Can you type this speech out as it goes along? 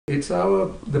it's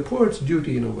the poet's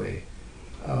duty in a way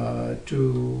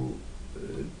to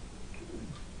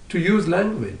use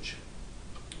language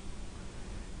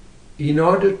in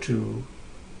order to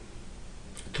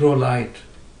throw light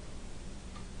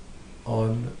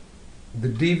on the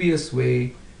devious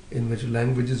way in which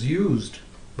language is used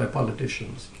by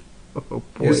politicians. Oh,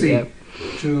 boy, You see, yeah.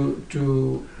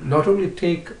 to not only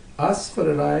take us for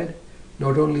a ride,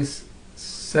 not only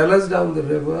sell us down the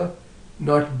river,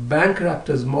 not bankrupt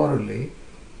us morally,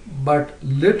 but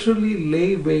literally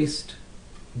lay waste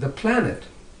the planet.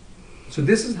 So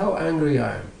this is how angry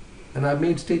I am. And I've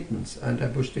made statements,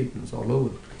 anti-Bush statements all over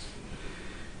the place.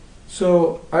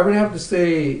 So I would have to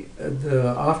say,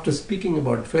 after speaking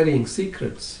about ferrying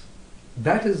secrets,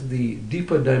 that is the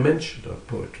deeper dimension of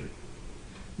poetry.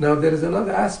 Now there is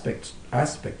another aspect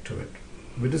to it,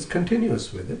 which is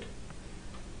continuous with it,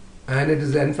 and it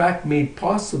is in fact made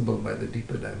possible by the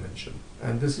deeper dimension.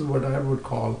 And this is what I would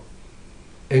call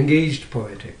engaged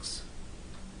poetics.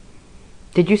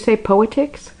 Did you say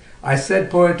poetics? I said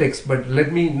poetics, but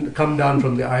let me come down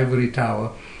from the ivory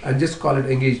tower and just call it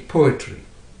engaged poetry.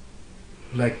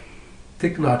 Like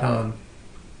Thich Nhat Hanh,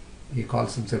 he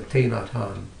calls himself Thich Nhat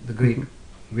Hanh, the great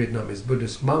Vietnamese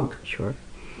Buddhist monk, Sure.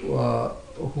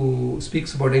 who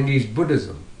speaks about engaged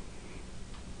Buddhism.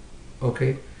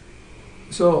 Okay?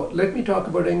 So let me talk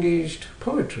about engaged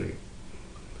poetry.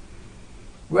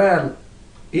 Well,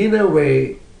 in a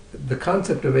way, the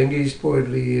concept of engaged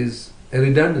poetry is a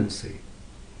redundancy,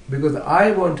 because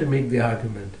I want to make the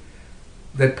argument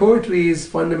that poetry is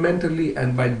fundamentally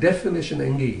and by definition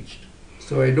engaged.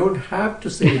 So I don't have to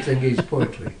say it's engaged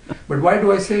poetry. But why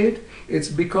do I say it? It's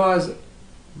because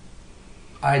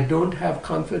I don't have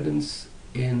confidence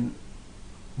in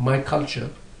my culture,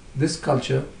 this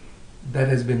culture that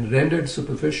has been rendered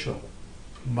superficial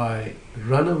by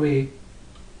runaway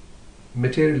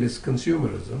materialist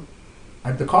consumerism,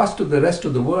 at the cost of the rest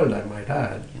of the world, I might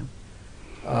add. Yeah.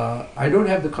 I don't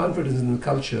have the confidence in the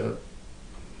culture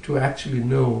to actually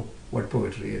know what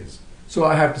poetry is. So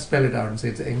I have to spell it out and say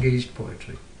it's engaged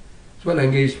poetry. So, well,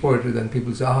 engaged poetry, then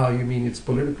people say, you mean it's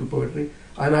political poetry?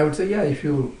 And I would say, yeah, if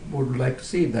you would like to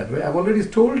see it that way. I've already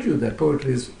told you that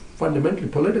poetry is fundamentally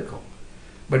political.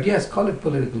 But yes, call it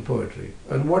political poetry.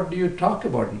 And what do you talk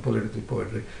about in political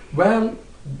poetry? Well,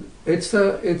 it's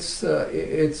an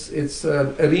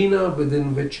arena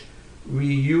within which we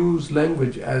use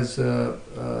language as a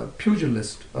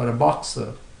pugilist or a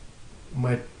boxer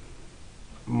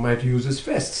might use his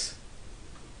fists.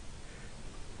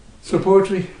 So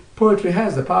poetry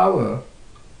has the power,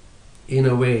 in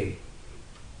a way,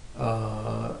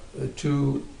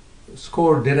 to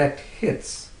score direct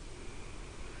hits.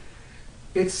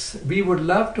 We would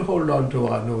love to hold on to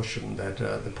our notion that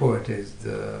the poet is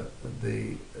the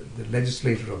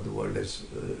legislator of the world, as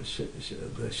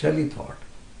the Shelley thought.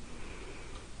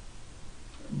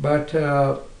 But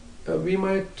we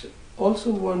might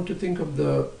also want to think of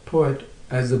the poet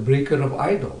as the breaker of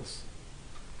idols,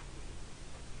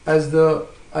 as the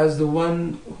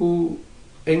one who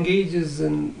engages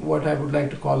in what I would like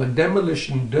to call a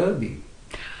demolition derby.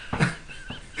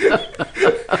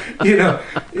 you know.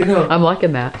 I'm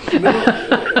liking that.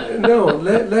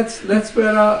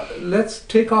 Let's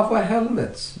take off our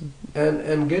helmets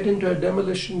and get into a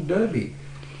demolition derby.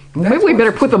 Maybe we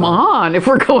better put them on if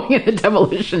we're going in a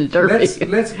demolition derby.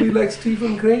 Let's be like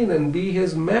Stephen Crane and be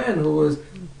his man who was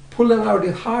pulling out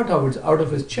his heart out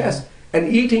of his chest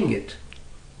and eating it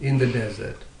in the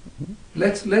desert.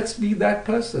 Let's be that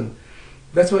person.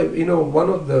 That's why, one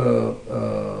of the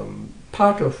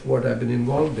part of what I've been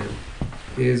involved in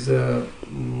is a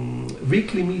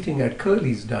weekly meeting at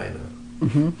Curly's Diner.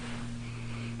 Mm-hmm.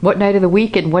 What night of the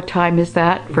week and what time is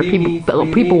that for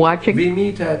people watching? We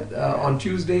meet on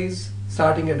Tuesdays,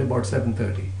 starting at about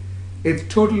 7:30. It's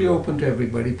totally open to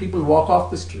everybody. People walk off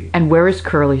the street. And where is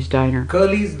Curly's Diner?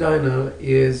 Curly's Diner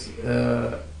is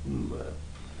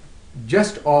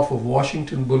just off of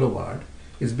Washington Boulevard.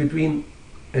 It's between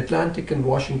Atlantic and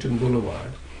Washington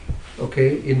Boulevard,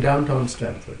 okay, in downtown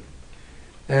Stamford.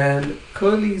 And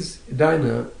Curly's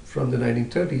Diner from the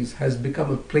 1930s has become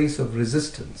a place of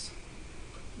resistance,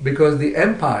 because the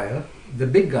empire, the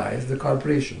big guys, the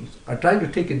corporations, are trying to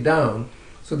take it down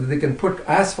so that they can put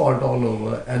asphalt all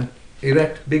over and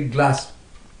erect big glass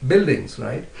buildings,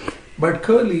 right? But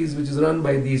Curly's, which is run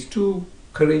by these two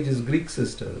courageous Greek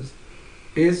sisters,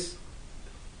 is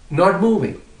not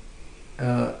moving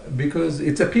because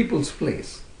it's a people's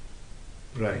place,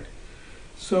 right?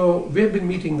 So we've been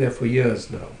meeting there for years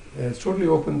now. It's totally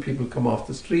open. People come off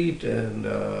the street and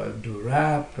do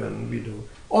rap, and we do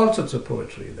all sorts of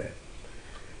poetry there.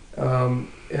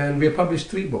 And we have published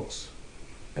 3 books.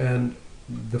 And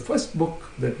the first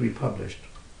book that we published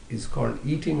is called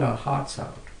Eating Our Hearts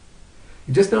Out.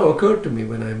 It just now occurred to me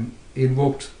when I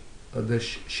invoked the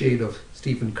shade of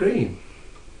Stephen Crane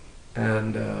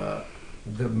and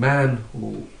the man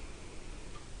who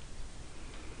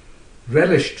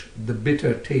relished the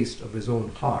bitter taste of his own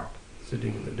heart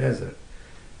sitting in the desert.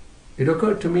 It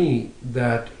occurred to me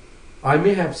that I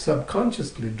may have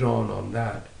subconsciously drawn on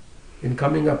that in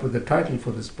coming up with the title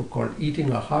for this book called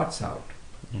Eating Our Hearts Out.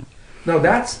 Yeah. Now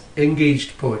that's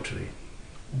engaged poetry.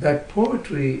 That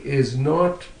poetry is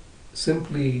not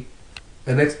simply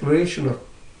an exploration of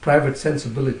private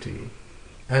sensibility,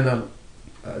 and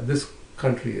this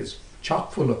country is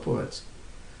chock full of poets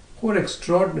who are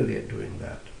extraordinary at doing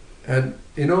that. And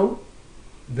you know,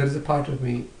 there is a part of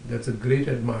me that's a great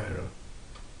admirer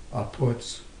of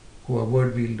poets who are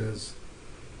word wielders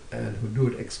and who do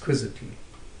it exquisitely.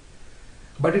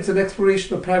 But it's an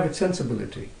exploration of private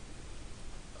sensibility.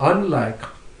 Unlike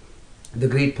the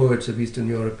great poets of Eastern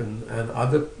Europe and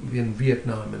other in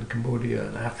Vietnam and Cambodia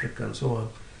and Africa and so on,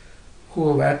 who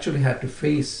have actually had to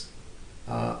face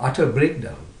utter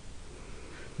breakdown.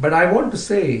 But I want to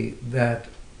say that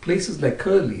places like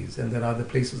Curly's, and there are other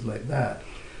places like that,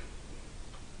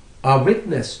 are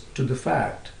witness to the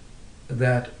fact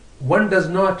that one does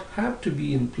not have to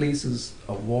be in places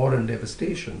of war and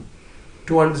devastation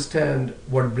to understand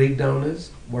what breakdown is,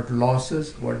 what loss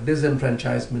is, what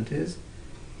disenfranchisement is.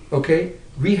 Okay?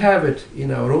 We have it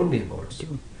in our own neighborhoods.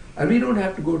 And we don't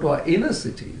have to go to our inner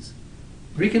cities.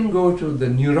 We can go to the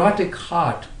neurotic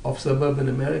heart of suburban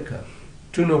America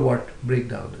to know what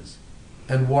breakdown is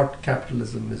and what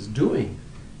capitalism is doing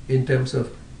in terms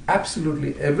of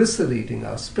absolutely eviscerating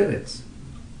our spirits,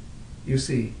 you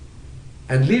see,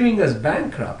 and leaving us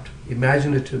bankrupt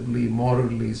imaginatively,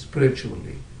 morally,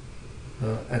 spiritually,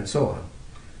 and so on.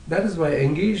 That is why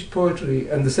engaged poetry,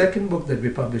 and the second book that we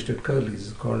published at Curly's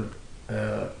is called,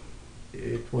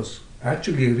 it was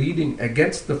actually a reading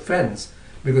against the fence,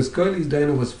 because Curly's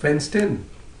Diner was fenced in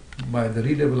by the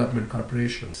Redevelopment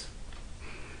Corporations.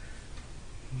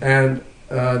 And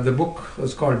the book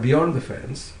was called Beyond the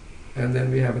Fence, and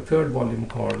then we have a third volume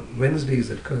called Wednesdays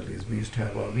at Curly's. We used to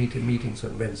have our meetings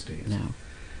on Wednesdays.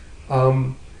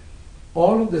 No.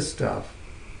 All of this stuff,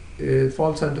 it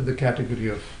falls under the category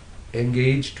of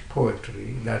engaged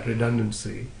poetry, that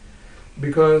redundancy,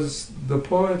 because the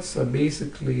poets are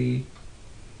basically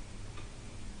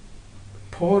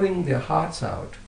pouring their hearts out